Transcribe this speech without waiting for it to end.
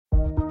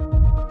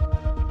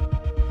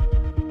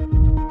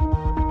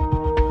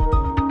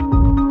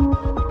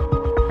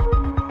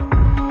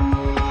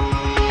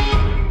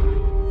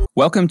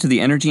Welcome to the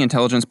Energy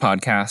Intelligence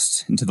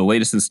Podcast and to the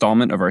latest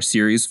installment of our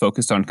series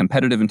focused on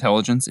competitive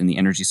intelligence in the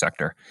energy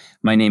sector.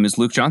 My name is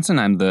Luke Johnson.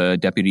 I'm the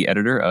Deputy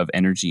Editor of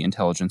Energy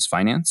Intelligence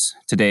Finance.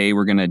 Today,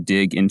 we're going to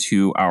dig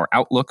into our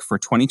outlook for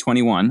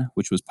 2021,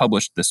 which was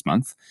published this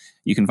month.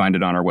 You can find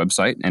it on our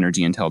website,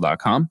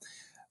 energyintel.com.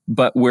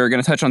 But we're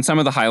going to touch on some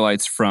of the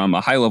highlights from a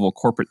high-level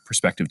corporate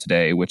perspective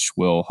today, which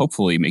will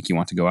hopefully make you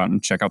want to go out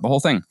and check out the whole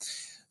thing.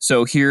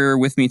 So here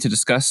with me to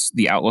discuss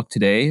the outlook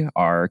today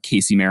are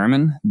Casey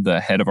Merriman, the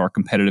head of our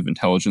Competitive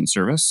Intelligence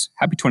Service.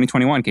 Happy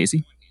 2021,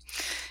 Casey.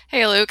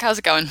 Hey, Luke. How's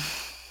it going?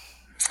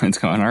 It's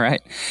going all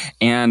right.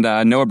 And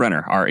Noah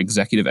Brenner, our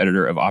Executive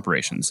Editor of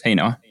Operations. Hey,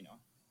 Noah.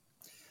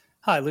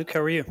 Hi, Luke.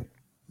 How are you?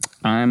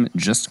 I'm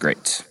just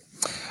great.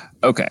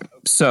 Okay,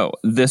 so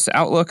this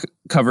outlook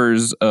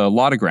covers a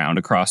lot of ground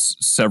across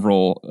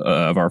several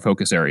of our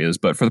focus areas,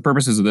 but for the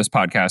purposes of this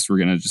podcast, we're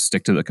going to just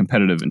stick to the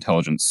competitive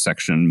intelligence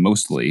section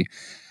mostly,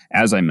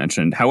 as I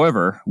mentioned.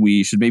 However,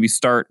 we should maybe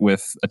start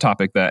with a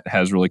topic that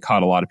has really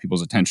caught a lot of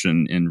people's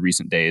attention in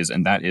recent days,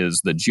 and that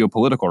is the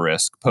geopolitical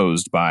risk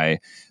posed by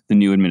the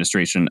new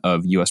administration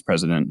of U.S.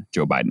 President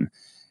Joe Biden.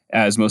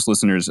 As most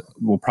listeners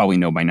will probably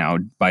know by now,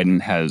 Biden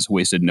has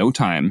wasted no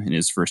time in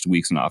his first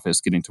weeks in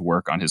office getting to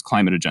work on his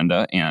climate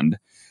agenda. And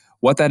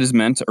what that has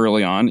meant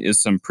early on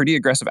is some pretty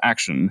aggressive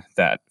action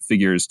that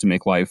figures to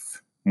make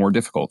life more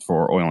difficult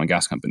for oil and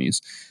gas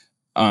companies.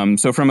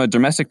 So from a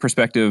domestic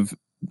perspective,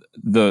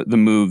 the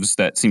moves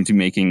that seem to be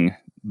making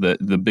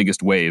the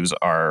biggest waves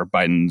are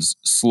Biden's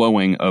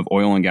slowing of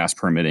oil and gas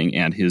permitting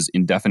and his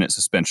indefinite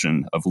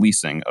suspension of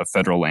leasing of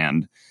federal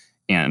land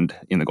and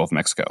in the Gulf of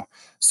Mexico.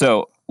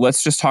 So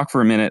let's just talk for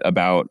a minute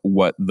about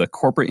what the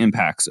corporate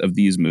impacts of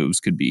these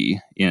moves could be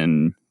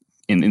in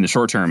the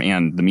short term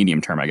and the medium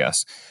term, I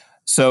guess.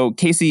 So,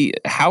 Casey,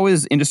 how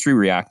is industry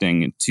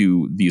reacting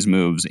to these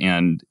moves,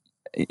 and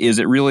is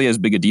it really as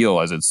big a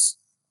deal as it's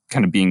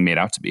kind of being made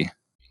out to be?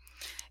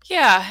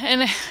 Yeah,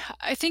 and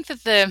I think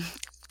that the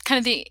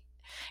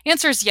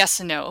answer is yes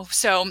and no.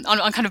 So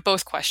on kind of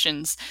both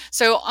questions.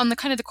 So on the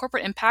kind of the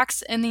corporate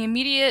impacts in the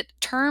immediate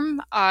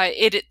term,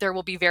 there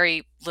will be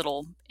very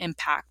little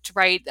impact,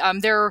 right?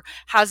 There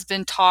has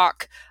been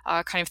talk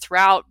kind of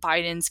throughout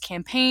Biden's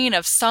campaign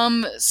of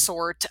some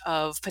sort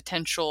of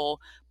potential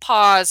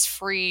pause,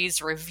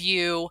 freeze,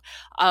 review,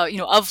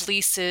 of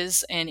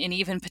leases and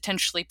even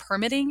potentially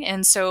permitting.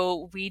 And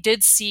so we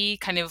did see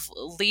kind of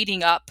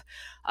leading up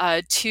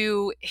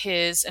to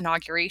his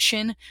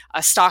inauguration,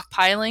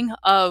 stockpiling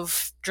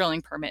of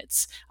drilling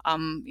permits,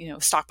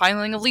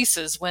 stockpiling of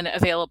leases when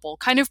available,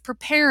 kind of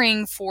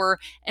preparing for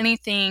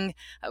anything,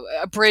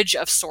 a bridge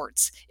of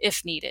sorts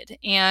if needed.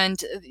 And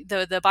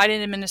the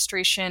Biden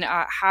administration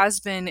has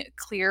been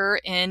clear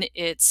in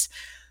its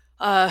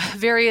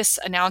various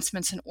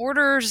announcements and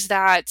orders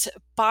that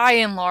by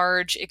and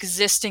large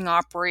existing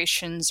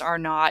operations are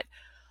not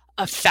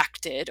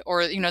affected,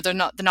 or they're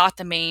not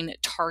the main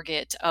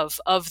target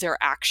of their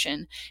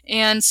action.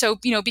 And so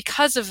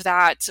because of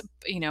that,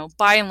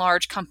 by and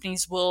large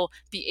companies will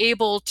be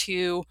able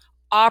to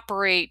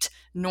operate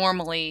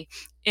normally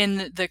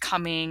in the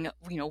coming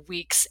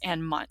weeks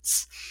and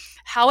months.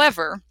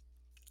 However,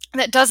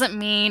 that doesn't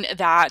mean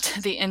that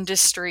the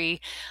industry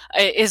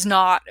is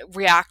not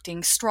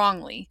reacting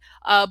strongly.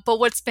 But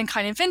what's been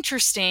kind of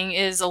interesting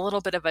is a little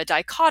bit of a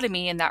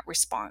dichotomy in that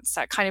response,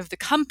 at kind of the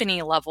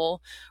company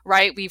level,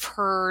 right? We've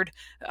heard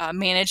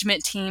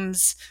management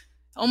teams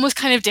almost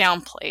kind of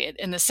downplay it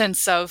in the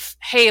sense of,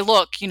 hey,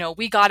 look,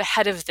 we got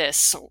ahead of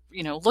this.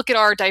 Look at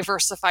our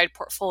diversified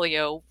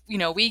portfolio.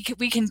 We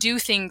can do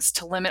things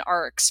to limit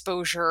our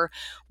exposure.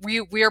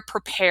 We're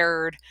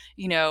prepared.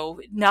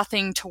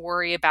 Nothing to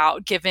worry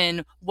about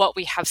given what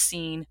we have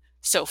seen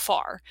so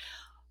far.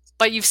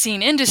 But you've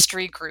seen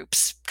industry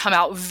groups come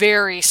out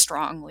very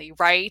strongly,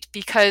 right?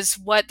 Because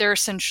what they're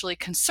essentially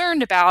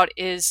concerned about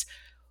is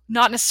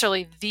not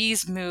necessarily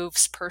these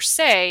moves per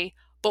se,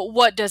 but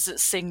what does it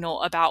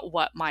signal about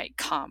what might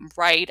come,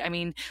 right? I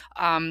mean,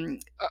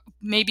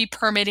 maybe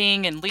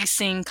permitting and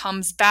leasing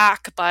comes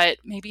back, but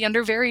maybe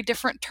under very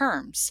different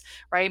terms,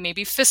 right?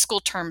 Maybe fiscal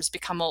terms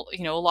become a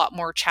lot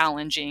more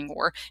challenging,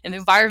 or an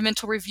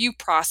environmental review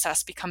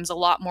process becomes a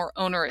lot more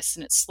onerous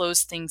and it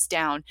slows things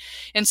down.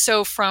 And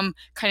so from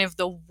kind of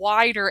the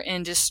wider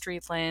industry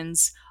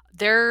lens,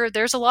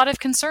 there's a lot of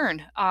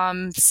concern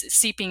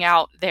seeping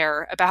out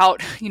there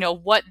about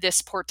what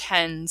this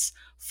portends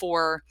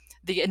for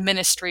the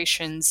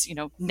administration's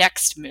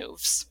next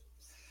moves.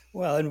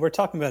 Well, and we're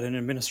talking about an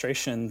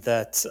administration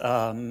that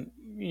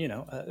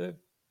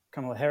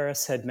Kamala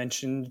Harris had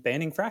mentioned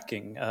banning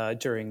fracking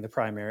during the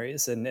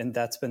primaries, and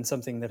that's been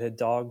something that had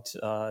dogged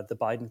the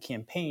Biden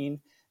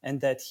campaign,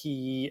 and that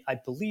he, I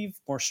believe,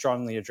 more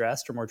strongly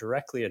addressed or more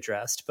directly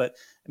addressed. But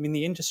I mean,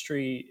 the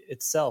industry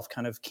itself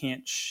kind of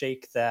can't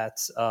shake that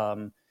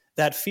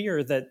that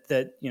fear that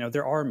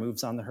there are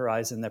moves on the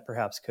horizon that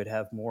perhaps could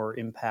have more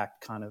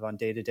impact kind of on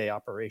day-to-day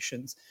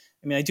operations.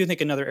 I mean, I do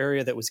think another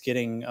area that was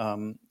getting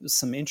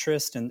some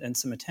interest and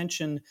some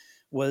attention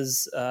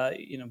was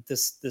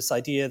this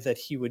idea that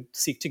he would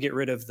seek to get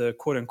rid of the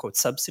quote unquote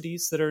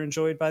subsidies that are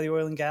enjoyed by the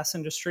oil and gas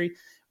industry.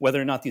 Whether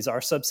or not these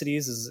are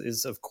subsidies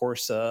is of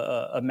course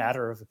a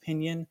matter of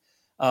opinion.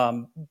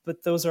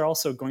 But those are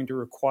also going to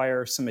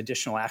require some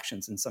additional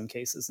actions in some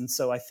cases. And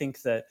so I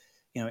think that,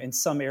 in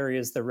some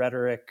areas, the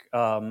rhetoric,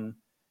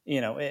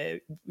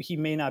 he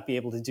may not be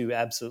able to do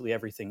absolutely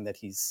everything that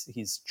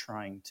he's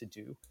trying to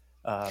do.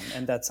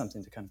 And that's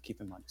something to kind of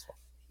keep in mind as well.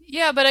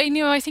 Yeah, but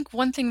I think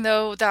one thing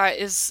though that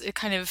is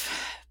kind of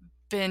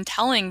been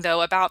telling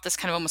though about this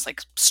kind of almost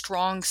like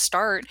strong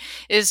start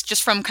is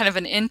just from kind of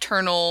an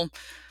internal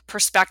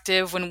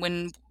perspective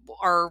when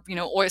our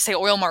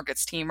oil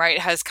markets team, right,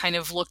 has kind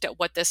of looked at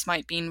what this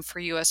might mean for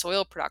U.S.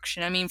 oil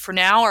production. I mean, for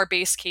now, our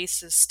base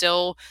case is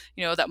still,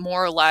 that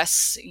more or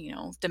less,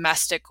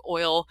 domestic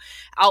oil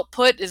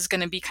output is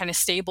going to be kind of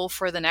stable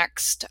for the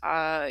next,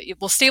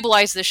 it will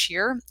stabilize this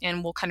year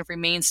and will kind of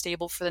remain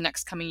stable for the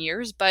next coming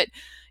years. But,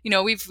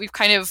 we've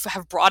kind of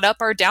have brought up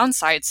our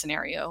downside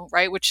scenario,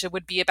 right, which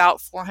would be about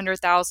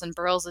 400,000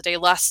 barrels a day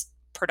less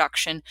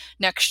production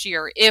next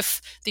year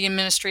if the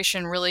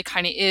administration really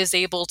kind of is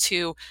able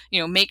to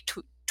make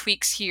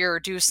tweaks here,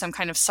 do some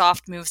kind of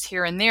soft moves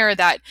here and there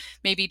that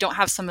maybe don't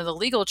have some of the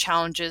legal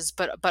challenges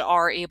but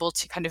are able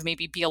to kind of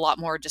maybe be a lot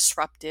more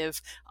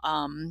disruptive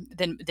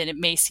than it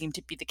may seem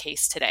to be the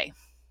case today.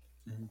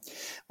 Mm-hmm.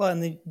 Well,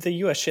 and the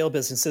U.S. shale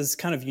business is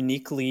kind of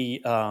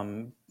uniquely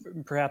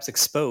perhaps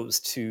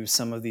exposed to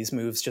some of these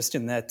moves, just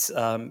in that,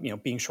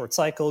 being short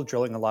cycle,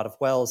 drilling a lot of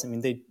wells. I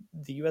mean,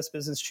 the U.S.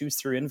 business chews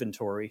through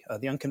inventory,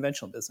 the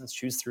unconventional business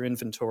chews through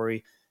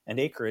inventory and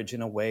acreage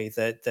in a way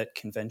that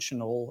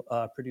conventional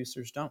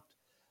producers don't.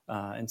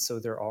 And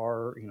so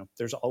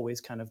there's always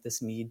kind of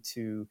this need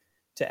to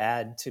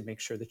add to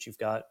make sure that you've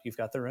got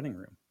the running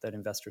room that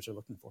investors are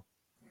looking for.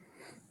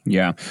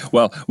 Yeah.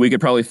 Well, we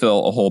could probably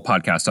fill a whole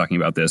podcast talking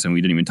about this, and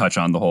we didn't even touch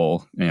on the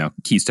whole,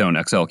 Keystone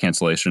XL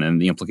cancellation and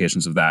the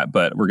implications of that.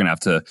 But we're going to have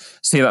to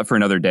save that for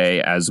another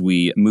day as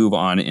we move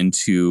on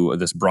into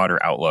this broader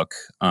outlook.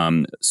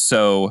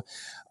 So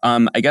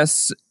I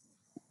guess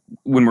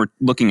when we're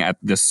looking at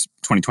this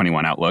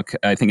 2021 outlook,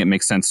 I think it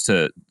makes sense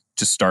to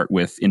just start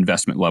with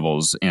investment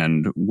levels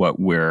and what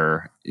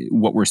we're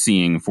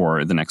seeing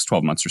for the next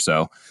 12 months or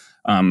so.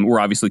 We're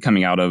obviously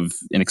coming out of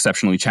an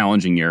exceptionally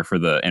challenging year for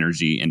the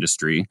energy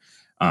industry,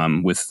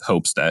 with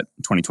hopes that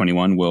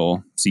 2021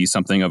 will see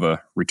something of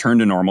a return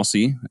to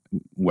normalcy,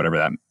 whatever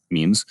that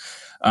means.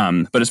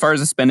 But as far as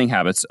the spending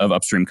habits of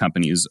upstream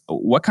companies,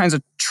 what kinds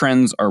of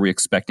trends are we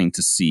expecting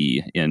to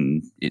see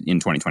in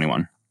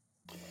 2021?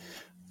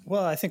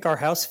 Well, I think our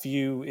house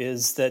view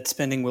is that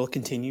spending will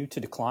continue to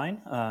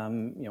decline.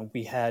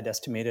 We had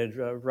estimated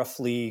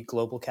roughly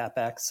global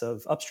capex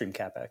of upstream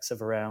capex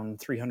of around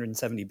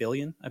 $370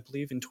 billion, I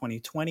believe, in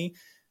 2020.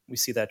 We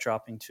see that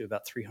dropping to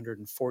about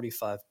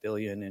 $345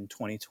 billion in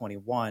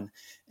 2021.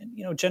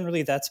 And,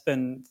 generally that's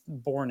been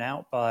borne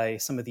out by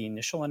some of the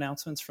initial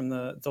announcements from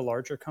the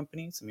larger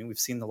companies. I mean, we've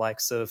seen the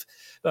likes of,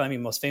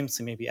 most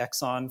famously maybe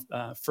Exxon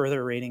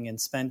further reining in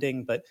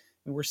spending, but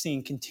we're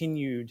seeing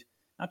continued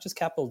not just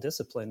capital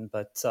discipline,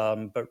 but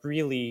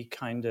really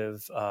kind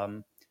of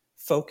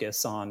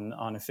focus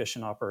on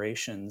efficient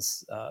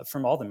operations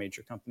from all the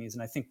major companies.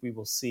 And I think we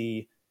will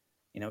see,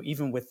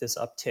 even with this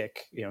uptick,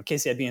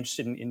 Casey, I'd be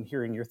interested in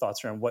hearing your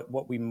thoughts around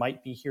what we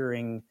might be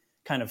hearing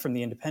kind of from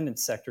the independent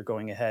sector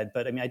going ahead.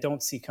 But I mean, I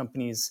don't see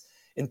companies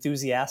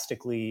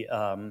enthusiastically,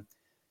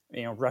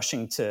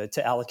 rushing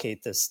to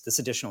allocate this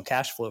additional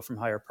cash flow from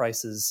higher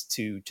prices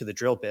to the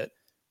drill bit.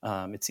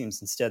 It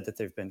seems instead that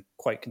they've been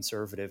quite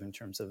conservative in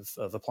terms of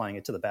applying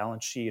it to the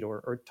balance sheet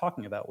or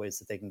talking about ways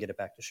that they can get it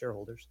back to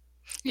shareholders.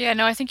 Yeah,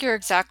 no, I think you're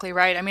exactly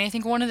right. I mean, I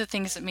think one of the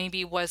things that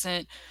maybe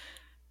wasn't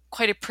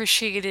quite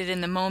appreciated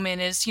in the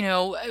moment is,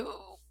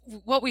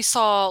 what we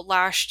saw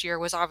last year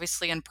was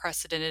obviously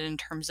unprecedented in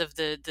terms of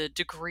the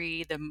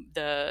degree,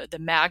 the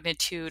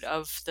magnitude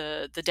of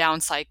the down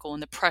cycle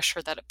and the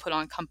pressure that it put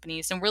on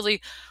companies, and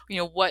really,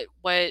 what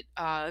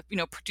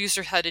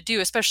producers had to do,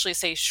 especially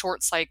say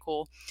short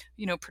cycle,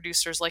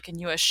 producers like in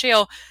U.S.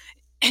 shale,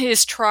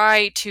 is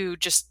try to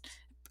just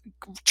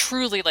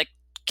truly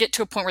get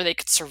to a point where they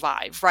could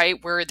survive, right?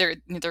 Where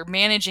they're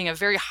managing a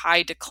very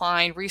high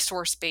decline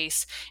resource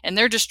base, and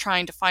they're just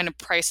trying to find a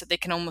price that they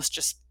can almost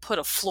just put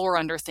a floor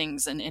under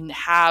things and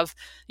have,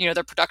 their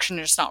production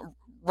just not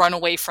run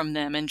away from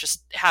them and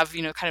just have,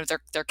 kind of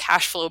their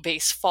cash flow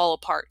base fall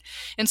apart.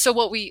 And so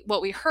what we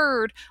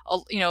heard,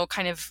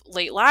 kind of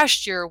late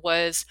last year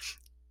was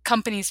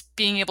companies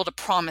being able to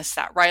promise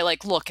that, right?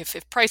 Like, look, if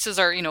prices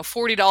are,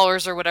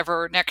 $40 or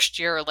whatever next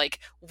year, like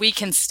we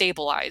can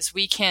stabilize,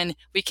 we can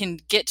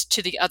get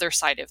to the other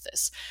side of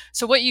this.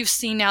 So what you've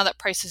seen now that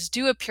prices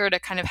do appear to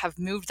kind of have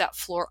moved that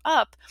floor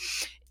up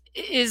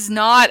is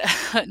not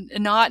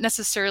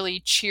necessarily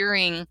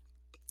cheering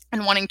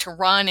and wanting to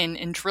run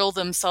and drill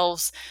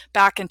themselves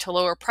back into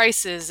lower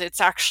prices, it's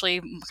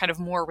actually kind of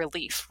more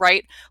relief,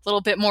 right? A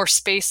little bit more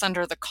space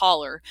under the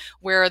collar,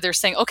 where they're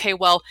saying, okay,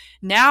 well,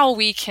 now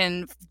we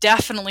can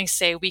definitely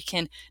say we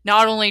can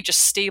not only just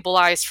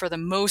stabilize for the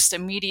most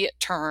immediate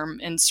term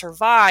and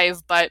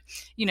survive, but,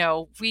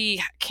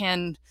 we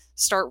can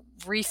start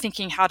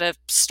rethinking how to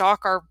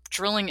stock our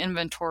drilling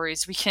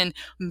inventories. We can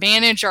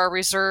manage our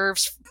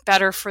reserves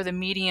better for the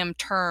medium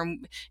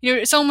term.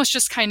 It's almost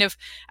just kind of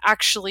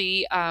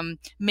actually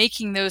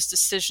making those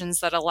decisions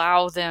that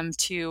allow them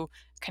to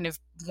kind of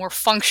more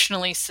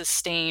functionally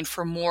sustain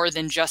for more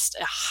than just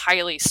a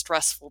highly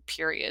stressful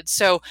period.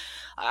 So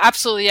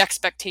absolutely, the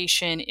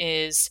expectation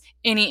is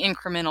any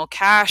incremental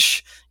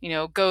cash,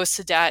 goes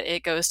to debt,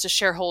 it goes to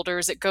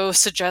shareholders, it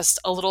goes to just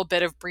a little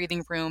bit of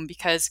breathing room,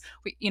 because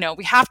we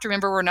have to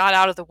remember we're not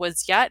out of the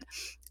woods yet.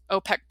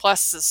 OPEC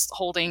Plus is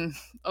holding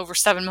over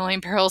 7 million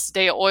barrels a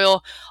day of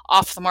oil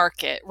off the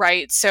market,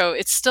 right? So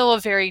it's still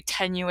a very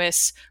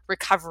tenuous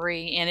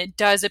recovery, and it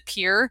does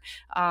appear,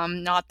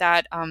 not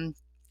that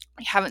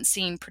we haven't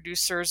seen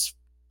producers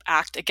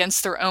act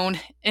against their own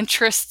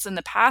interests in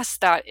the past,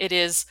 that it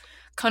is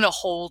going to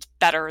hold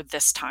better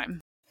this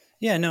time.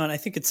 Yeah, no, and I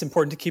think it's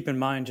important to keep in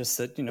mind just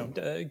that,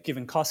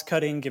 given cost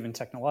cutting, given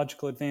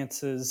technological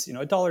advances,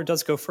 a dollar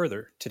does go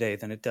further today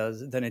than it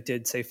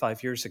did, say,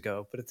 5 years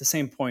ago. But at the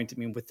same point, I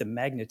mean, with the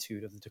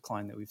magnitude of the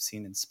decline that we've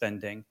seen in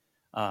spending,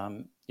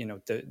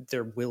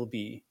 there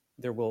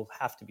will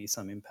have to be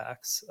some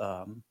impacts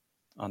on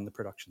the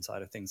production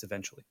side of things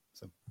eventually.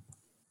 So.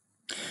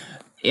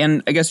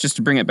 And I guess just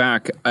to bring it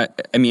back,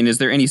 I mean, is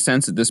there any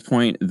sense at this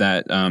point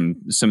that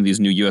some of these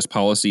new U.S.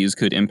 policies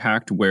could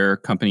impact where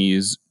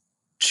companies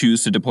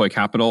choose to deploy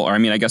capital? Or, I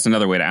mean, I guess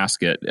another way to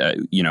ask it,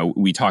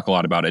 we talk a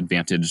lot about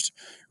advantaged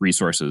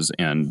resources,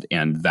 and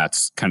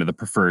that's kind of the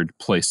preferred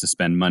place to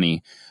spend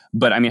money.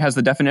 But I mean, has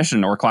the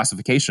definition or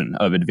classification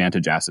of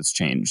advantage assets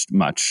changed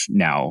much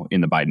now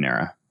in the Biden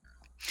era?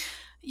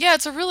 Yeah,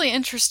 it's a really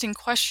interesting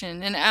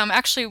question, and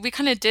actually, we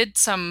kind of did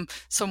some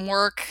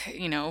work,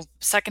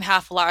 second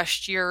half of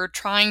last year,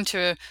 trying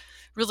to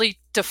really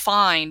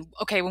define,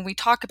 okay, when we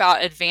talk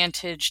about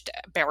advantaged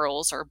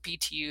barrels or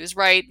BTUs,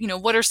 right?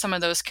 What are some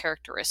of those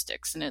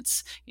characteristics? And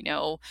it's,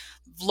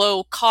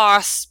 low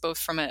costs, both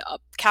from a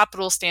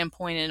capital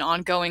standpoint and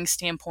ongoing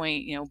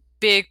standpoint,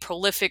 big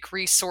prolific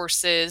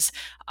resources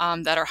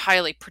that are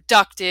highly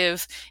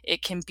productive.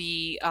 It can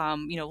be,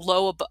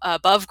 low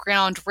above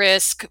ground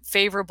risk,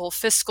 favorable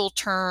fiscal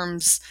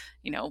terms,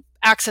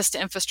 access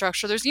to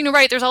infrastructure. There's,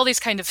 right, there's all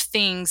these kind of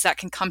things that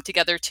can come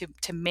together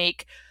to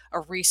make a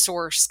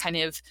resource kind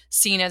of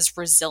seen as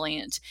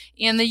resilient.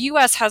 And the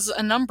U.S. has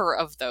a number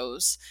of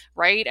those,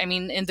 right? I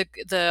mean, in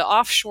the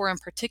offshore in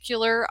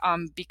particular,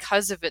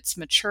 because of its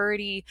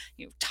maturity,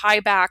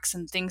 tiebacks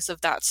and things of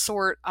that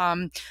sort,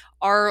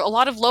 are a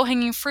lot of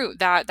low-hanging fruit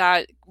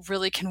that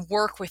really can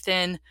work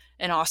within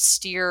an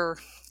austere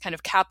kind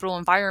of capital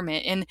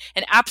environment. And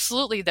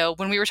absolutely, though,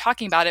 when we were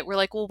talking about it, we're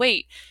like, well,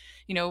 wait,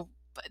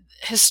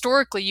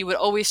 historically, you would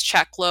always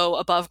check low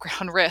above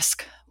ground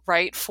risk,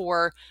 right,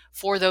 for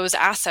those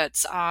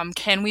assets.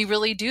 Can we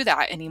really do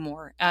that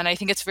anymore? And I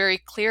think it's very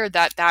clear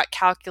that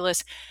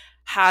calculus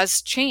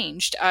has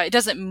changed. It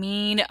doesn't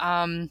mean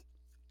that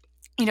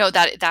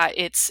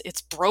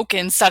it's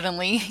broken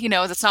suddenly.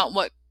 That's not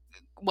what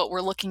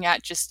we're looking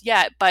at just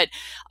yet. But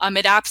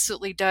it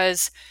absolutely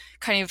does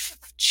kind of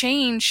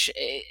change.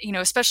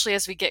 Especially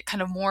as we get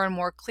kind of more and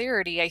more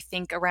clarity, I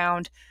think,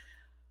 around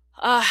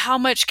how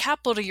much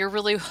capital you're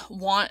really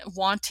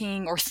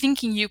wanting or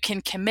thinking you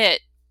can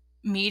commit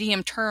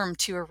medium term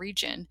to a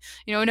region.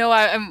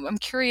 I'm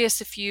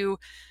curious if you,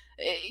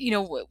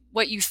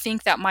 what you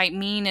think that might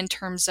mean in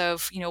terms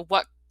of,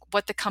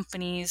 what the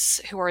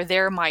companies who are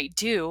there might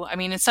do. I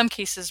mean, in some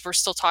cases, we're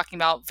still talking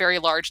about very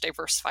large,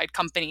 diversified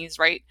companies,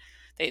 right?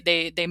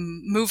 They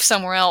move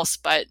somewhere else,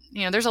 but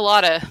there's a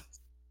lot of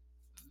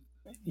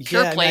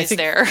pure plays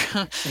there.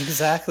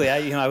 Exactly.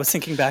 I was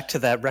thinking back to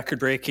that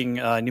record-breaking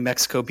New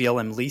Mexico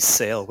BLM lease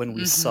sale when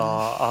we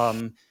saw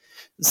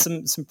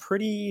some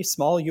pretty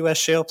small U.S.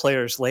 shale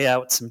players lay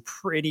out some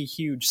pretty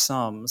huge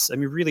sums. I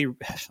mean, really,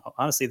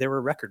 honestly, they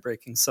were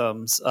record-breaking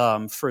sums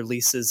for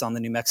leases on the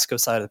New Mexico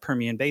side of the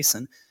Permian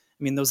Basin.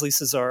 I mean, those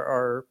leases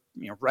are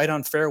right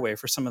on fairway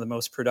for some of the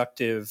most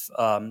productive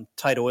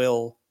tight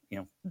oil,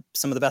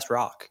 some of the best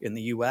rock in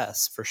the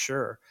U.S. for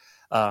sure.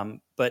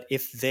 But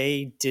if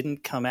they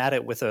didn't come at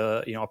it with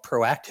a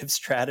proactive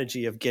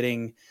strategy of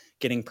getting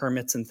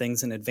permits and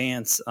things in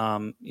advance,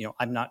 I'm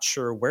not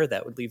sure where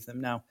that would leave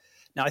them now.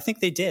 Now, I think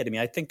they did. I mean,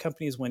 I think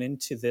companies went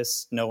into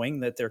this knowing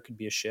that there could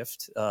be a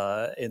shift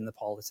in the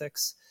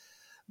politics.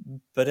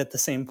 But at the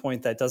same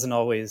point, that doesn't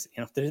always,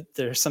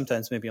 there's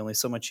sometimes maybe only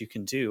so much you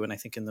can do. And I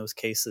think in those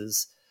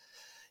cases,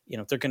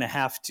 they're going to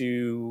have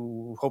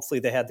to, hopefully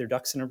they had their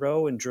ducks in a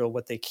row and drill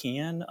what they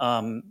can,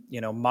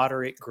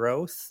 moderate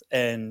growth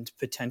and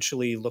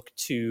potentially look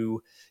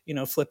to,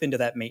 flip into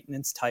that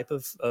maintenance type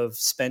of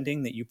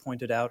spending that you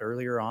pointed out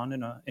earlier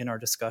on in our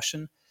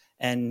discussion.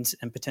 and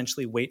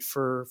potentially wait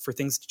for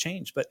things to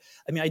change. But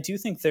I mean, I do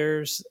think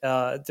there's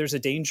a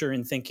danger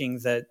in thinking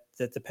that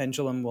the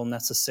pendulum will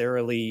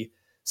necessarily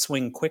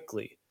swing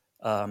quickly.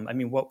 I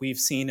mean, what we've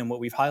seen and what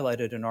we've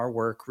highlighted in our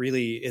work,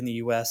 really in the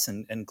U.S.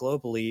 and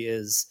globally,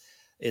 is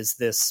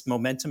this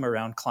momentum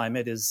around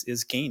climate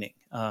is gaining.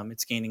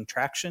 It's gaining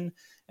traction,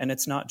 and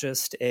it's not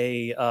just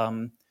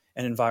an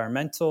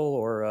environmental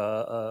or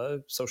a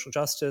social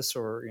justice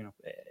or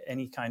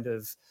any kind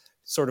of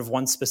sort of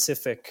one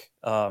specific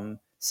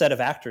set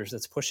of actors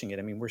that's pushing it.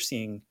 I mean, we're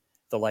seeing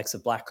the likes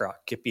of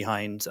BlackRock get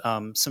behind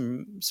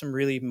some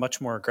really much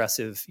more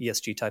aggressive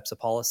ESG types of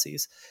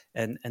policies,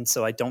 and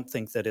so I don't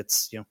think that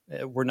it's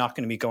we're not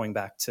going to be going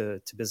back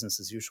to business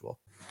as usual.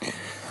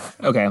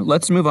 Okay,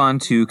 let's move on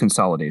to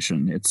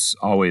consolidation. It's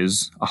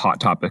always a hot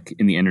topic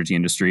in the energy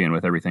industry, and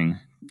with everything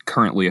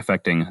currently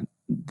affecting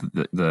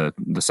the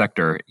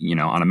sector,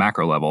 on a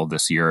macro level,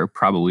 this year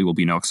probably will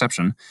be no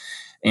exception.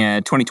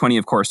 And 2020,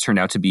 of course, turned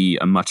out to be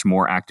a much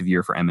more active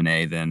year for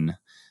M&A than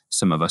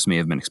some of us may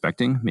have been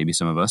expecting, maybe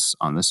some of us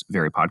on this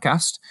very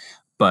podcast.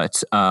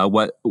 But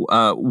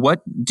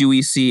what do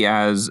we see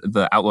as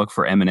the outlook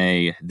for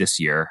M&A this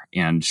year?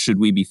 And should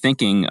we be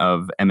thinking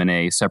of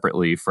M&A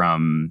separately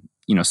from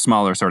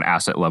smaller sort of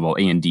asset level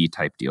A&D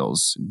type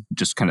deals,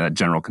 just kind of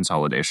general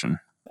consolidation?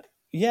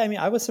 Yeah, I mean,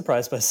 I was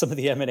surprised by some of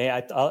the M&A.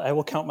 I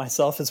will count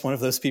myself as one of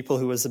those people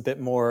who was a bit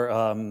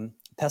more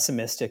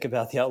pessimistic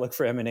about the outlook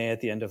for M&A at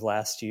the end of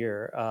last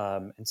year.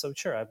 And so,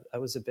 sure, I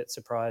was a bit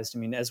surprised. I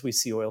mean, as we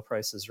see oil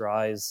prices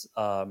rise,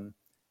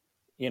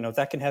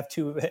 that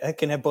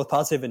can have both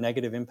positive and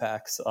negative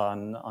impacts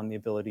on the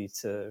ability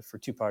for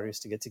two parties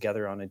to get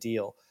together on a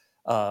deal.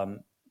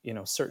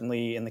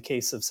 Certainly in the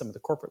case of some of the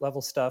corporate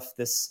level stuff,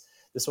 this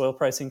oil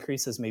price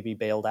increase has maybe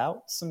bailed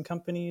out some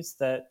companies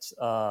that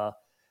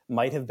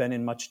might have been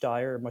in much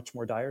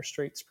more dire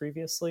straits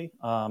previously.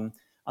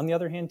 On the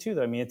other hand, too,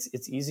 though, I mean,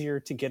 it's easier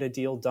to get a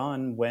deal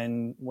done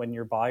when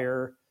your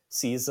buyer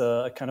sees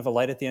a kind of a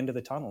light at the end of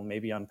the tunnel,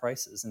 maybe on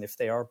prices, and if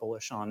they are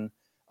bullish on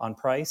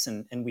price,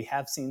 and we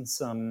have seen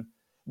some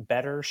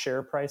better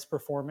share price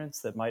performance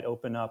that might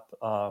open up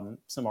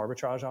some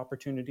arbitrage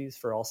opportunities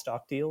for all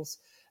stock deals.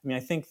 I mean,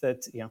 I think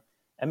that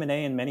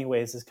M&A in many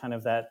ways is kind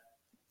of that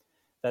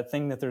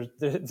thing that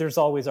there's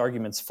always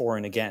arguments for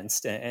and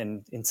against,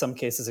 and in some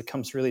cases it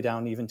comes really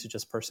down even to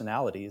just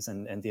personalities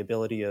and the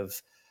ability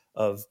of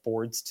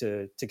boards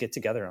to get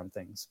together on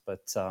things.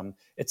 But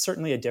it's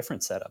certainly a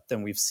different setup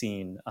than we've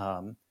seen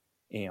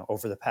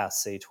over the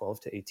past, say, 12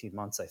 to 18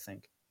 months, I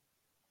think.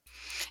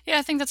 Yeah,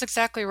 I think that's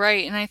exactly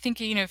right. And I think,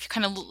 if you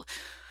kind of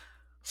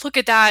look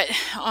at that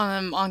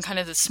on kind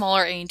of the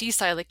smaller A&D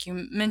side, like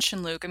you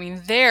mentioned, Luke, I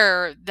mean,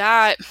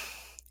 that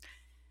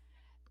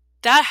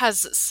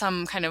has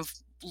some kind of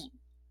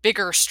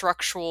bigger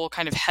structural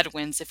kind of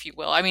headwinds, if you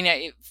will. I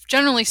mean,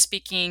 generally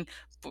speaking,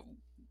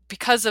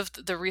 because of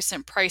the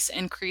recent price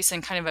increase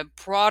and kind of a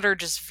broader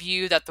just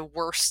view that the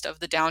worst of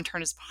the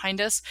downturn is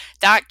behind us,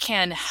 that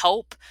can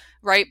help,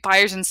 right?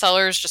 Buyers and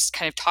sellers just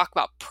kind of talk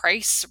about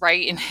price,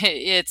 right? And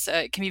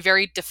it can be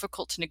very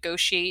difficult to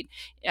negotiate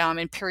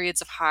in periods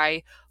of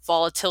high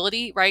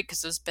volatility, right?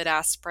 Because those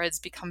bid-ask spreads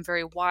become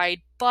very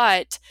wide.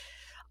 But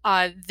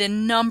the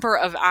number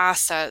of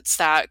assets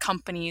that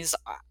companies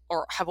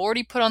or have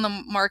already put on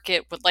the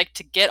market, would like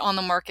to get on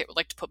the market, would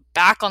like to put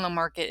back on the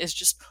market, is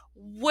just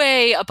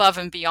way above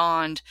and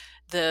beyond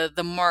the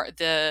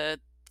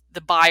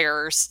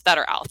buyers that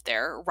are out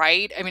there,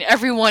 right? I mean,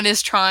 everyone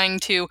is trying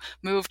to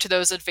move to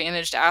those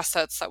advantaged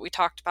assets that we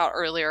talked about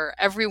earlier.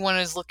 Everyone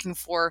is looking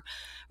for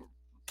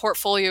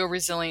portfolio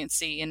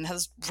resiliency and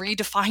has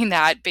redefined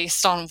that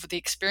based on the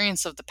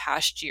experience of the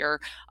past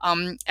year.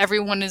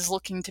 Everyone is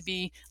looking to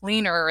be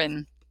leaner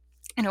and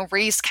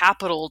raise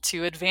capital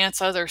to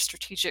advance other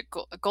strategic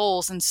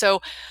goals. And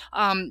so,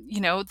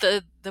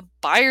 the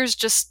buyers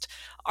just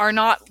are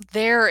not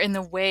there in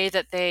the way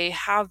that they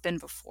have been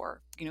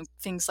before.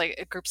 Things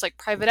like groups like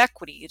private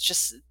equity.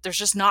 There's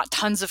just not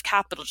tons of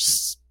capital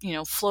just,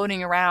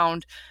 floating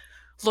around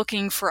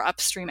looking for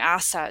upstream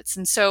assets.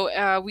 And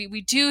so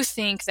we do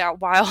think that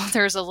while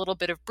there's a little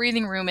bit of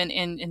breathing room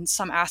in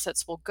some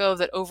assets will go,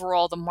 that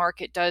overall the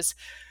market does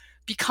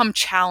become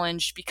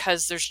challenged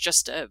because there's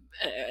just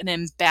an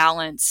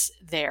imbalance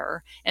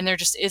there, and there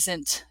just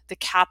isn't the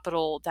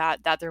capital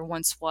that there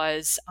once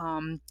was.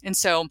 And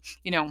so,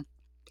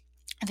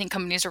 I think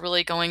companies are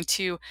really going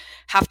to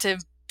have to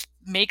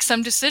make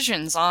some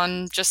decisions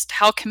on just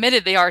how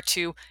committed they are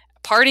to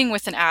parting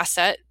with an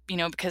asset,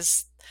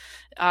 because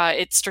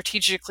it's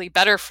strategically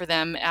better for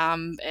them,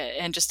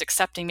 and just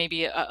accepting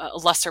maybe a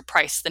lesser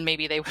price than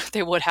maybe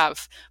they would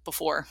have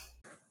before.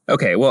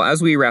 Okay, well,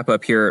 as we wrap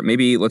up here,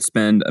 maybe let's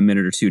spend a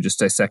minute or two just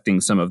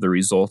dissecting some of the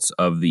results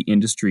of the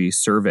industry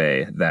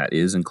survey that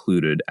is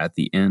included at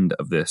the end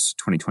of this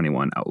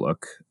 2021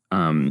 Outlook.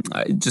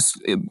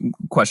 Just a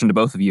question to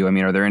both of you. I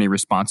mean, are there any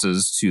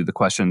responses to the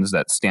questions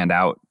that stand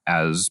out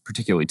as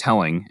particularly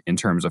telling in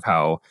terms of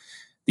how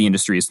the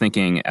industry is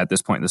thinking at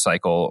this point in the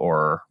cycle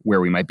or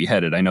where we might be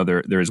headed? I know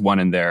there is one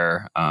in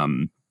there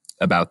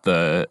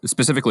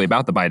specifically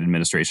about the Biden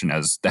administration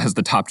as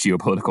the top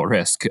geopolitical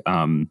risk,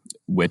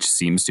 which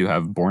seems to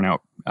have borne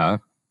out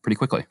pretty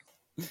quickly.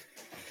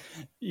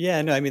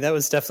 Yeah, no, I mean, that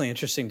was definitely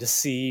interesting to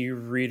see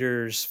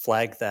readers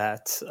flag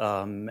that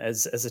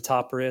as a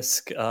top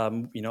risk,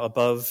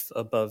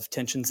 above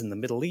tensions in the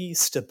Middle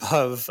East,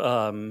 above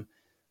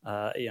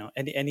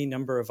any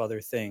number of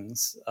other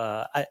things.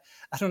 I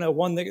don't know.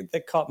 One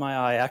that caught my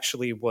eye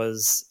actually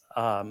was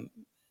our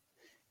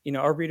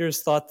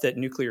readers thought that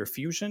nuclear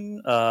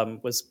fusion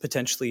was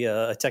potentially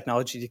a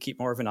technology to keep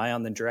more of an eye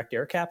on than direct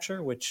air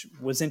capture, which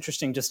was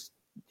interesting. Just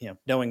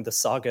knowing the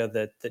saga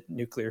that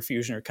nuclear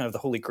fusion, or kind of the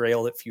holy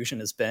grail that fusion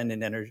has been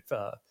in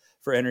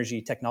for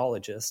energy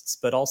technologists,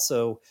 but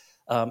also,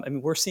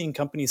 we're seeing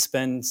companies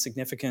spend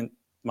significant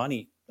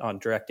money on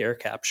direct air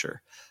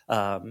capture,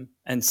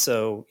 and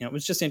so it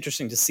was just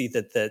interesting to see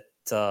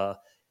that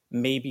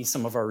maybe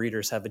some of our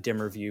readers have a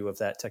dimmer view of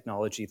that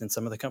technology than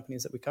some of the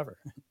companies that we cover.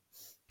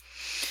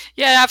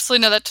 Yeah,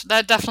 absolutely. No,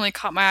 that definitely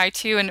caught my eye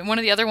too. And one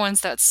of the other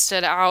ones that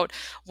stood out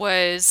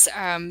was,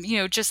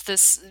 just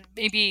this,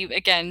 maybe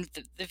again,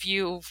 the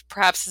view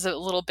perhaps is a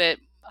little bit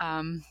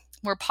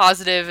more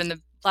positive in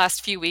the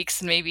last few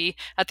weeks and maybe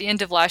at the end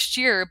of last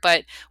year.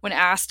 But when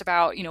asked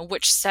about,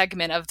 which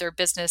segment of their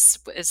business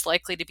is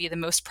likely to be the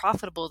most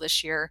profitable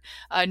this year,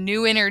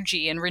 new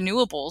energy and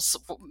renewables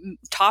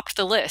topped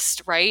the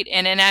list, right?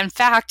 And in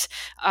fact,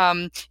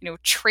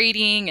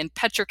 trading and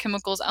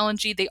petrochemicals,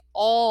 LNG, they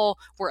all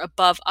were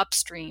above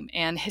upstream.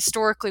 And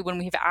historically, when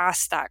we've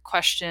asked that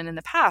question in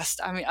the past,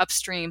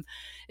 upstream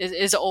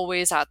is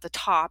always at the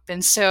top.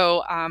 And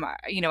so,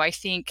 I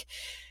think,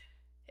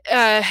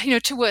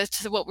 to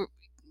what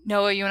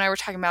Noah, you and I were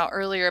talking about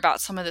earlier about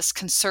some of this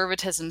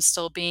conservatism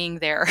still being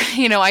there.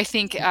 I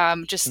think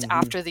just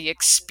after the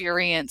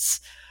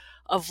experience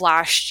of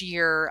last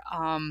year,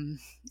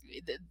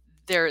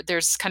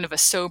 there's kind of a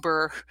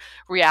sober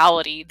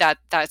reality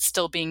that's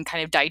still being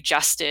kind of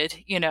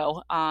digested,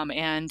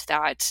 and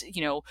that,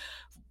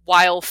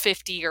 while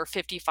 $50 or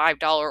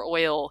 $55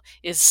 oil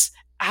is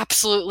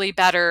absolutely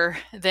better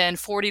than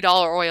 $40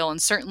 oil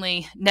and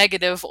certainly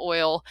negative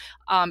oil,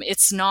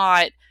 it's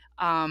not,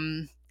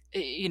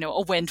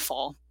 a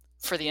windfall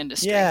for the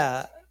industry.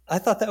 Yeah, I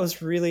thought that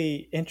was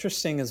really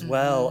interesting as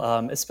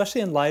well, especially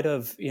in light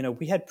of,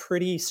 we had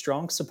pretty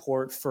strong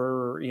support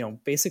for,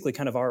 basically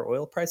kind of our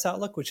oil price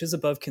outlook, which is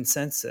above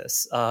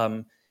consensus.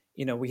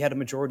 We had a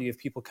majority of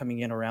people coming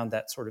in around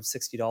that sort of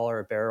 $60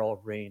 a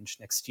barrel range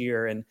next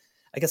year. And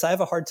I guess I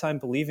have a hard time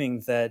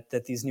believing that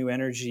these new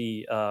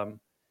energy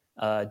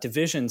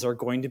divisions are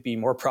going to be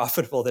more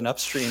profitable than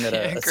upstream at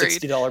a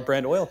 $60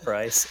 Brent oil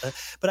price.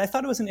 But I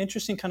thought it was an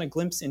interesting kind of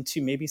glimpse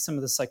into maybe some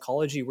of the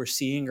psychology we're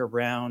seeing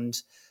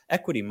around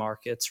equity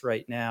markets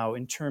right now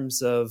in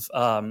terms of,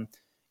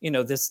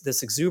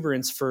 this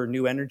exuberance for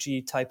new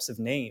energy types of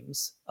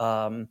names.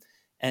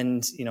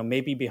 And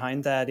maybe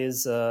behind that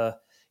is,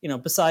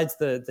 besides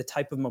the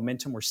type of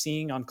momentum we're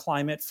seeing on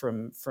climate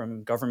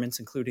from governments,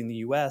 including the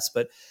US.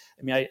 But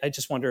I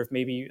just wonder if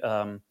maybe,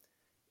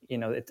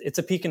 it's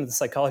a peek into the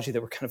psychology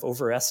that we're kind of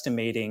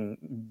overestimating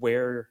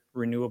where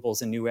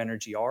renewables and new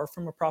energy are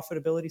from a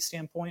profitability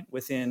standpoint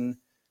within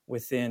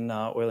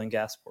oil and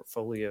gas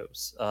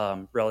portfolios,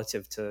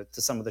 relative to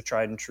some of the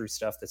tried and true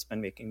stuff that's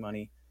been making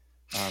money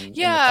in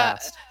the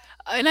past.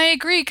 And I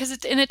agree, because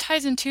it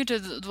ties into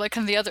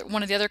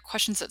one of the other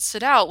questions that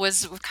stood out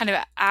was kind of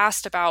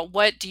asked about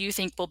what do you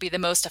think will be the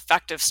most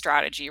effective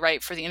strategy,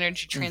 right, for the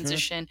energy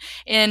transition.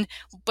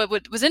 But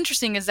what was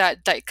interesting is that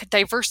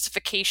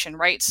diversification,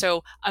 right?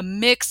 So a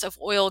mix of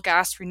oil,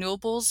 gas,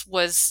 renewables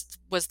was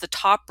the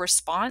top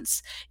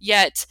response.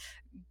 Yet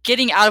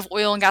getting out of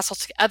oil and gas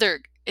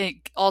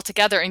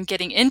altogether and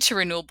getting into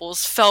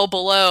renewables fell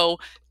below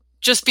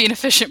just be an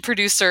efficient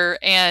producer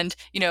and,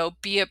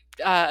 be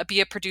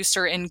a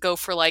producer and go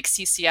for like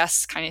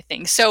CCS kind of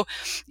thing. So,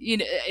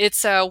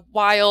 it's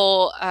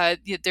while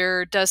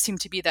there does seem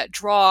to be that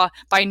draw,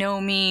 by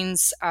no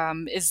means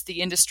is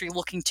the industry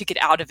looking to get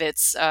out of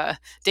its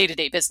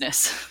day-to-day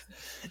business.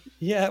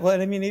 Yeah, well,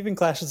 and even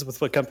clashes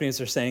with what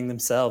companies are saying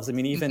themselves.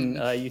 Even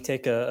you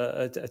take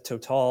a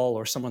Total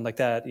or someone like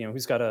that,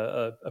 who's got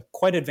a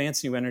quite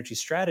advanced new energy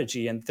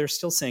strategy, and they're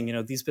still saying,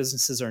 these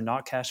businesses are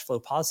not cash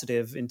flow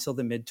positive until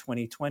the mid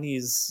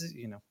 2020s,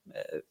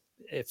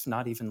 if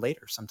not even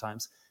later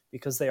sometimes,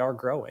 because they are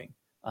growing.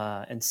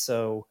 And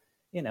so,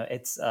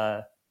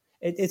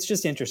 it's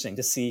just interesting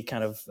to see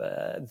kind of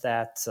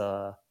that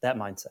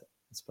mindset,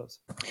 I suppose.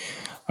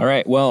 All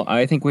right. Well,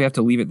 I think we have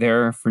to leave it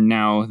there for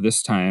now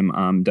this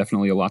time.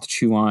 Definitely a lot to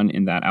chew on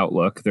in that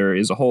outlook. There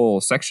is a whole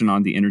section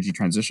on the energy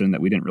transition that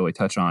we didn't really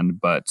touch on,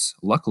 but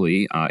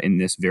luckily in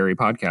this very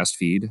podcast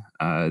feed,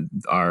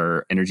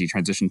 our energy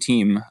transition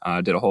team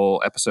did a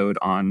whole episode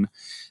on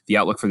the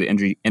outlook for the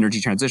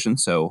energy transition.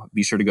 So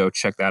be sure to go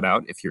check that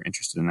out if you're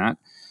interested in that.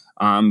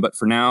 But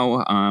for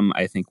now,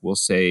 I think we'll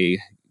say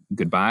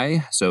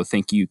goodbye. So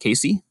thank you,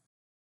 Casey.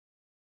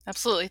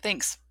 Absolutely.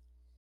 Thanks.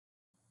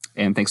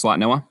 And thanks a lot,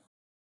 Noah.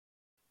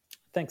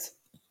 Thanks.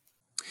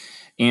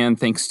 And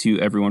thanks to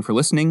everyone for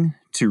listening.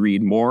 To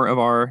read more of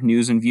our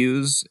news and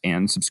views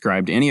and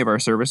subscribe to any of our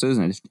services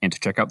and to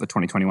check out the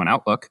 2021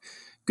 Outlook,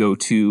 go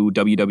to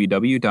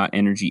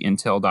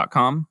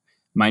www.energyintel.com.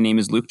 My name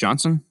is Luke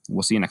Johnson.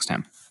 We'll see you next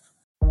time.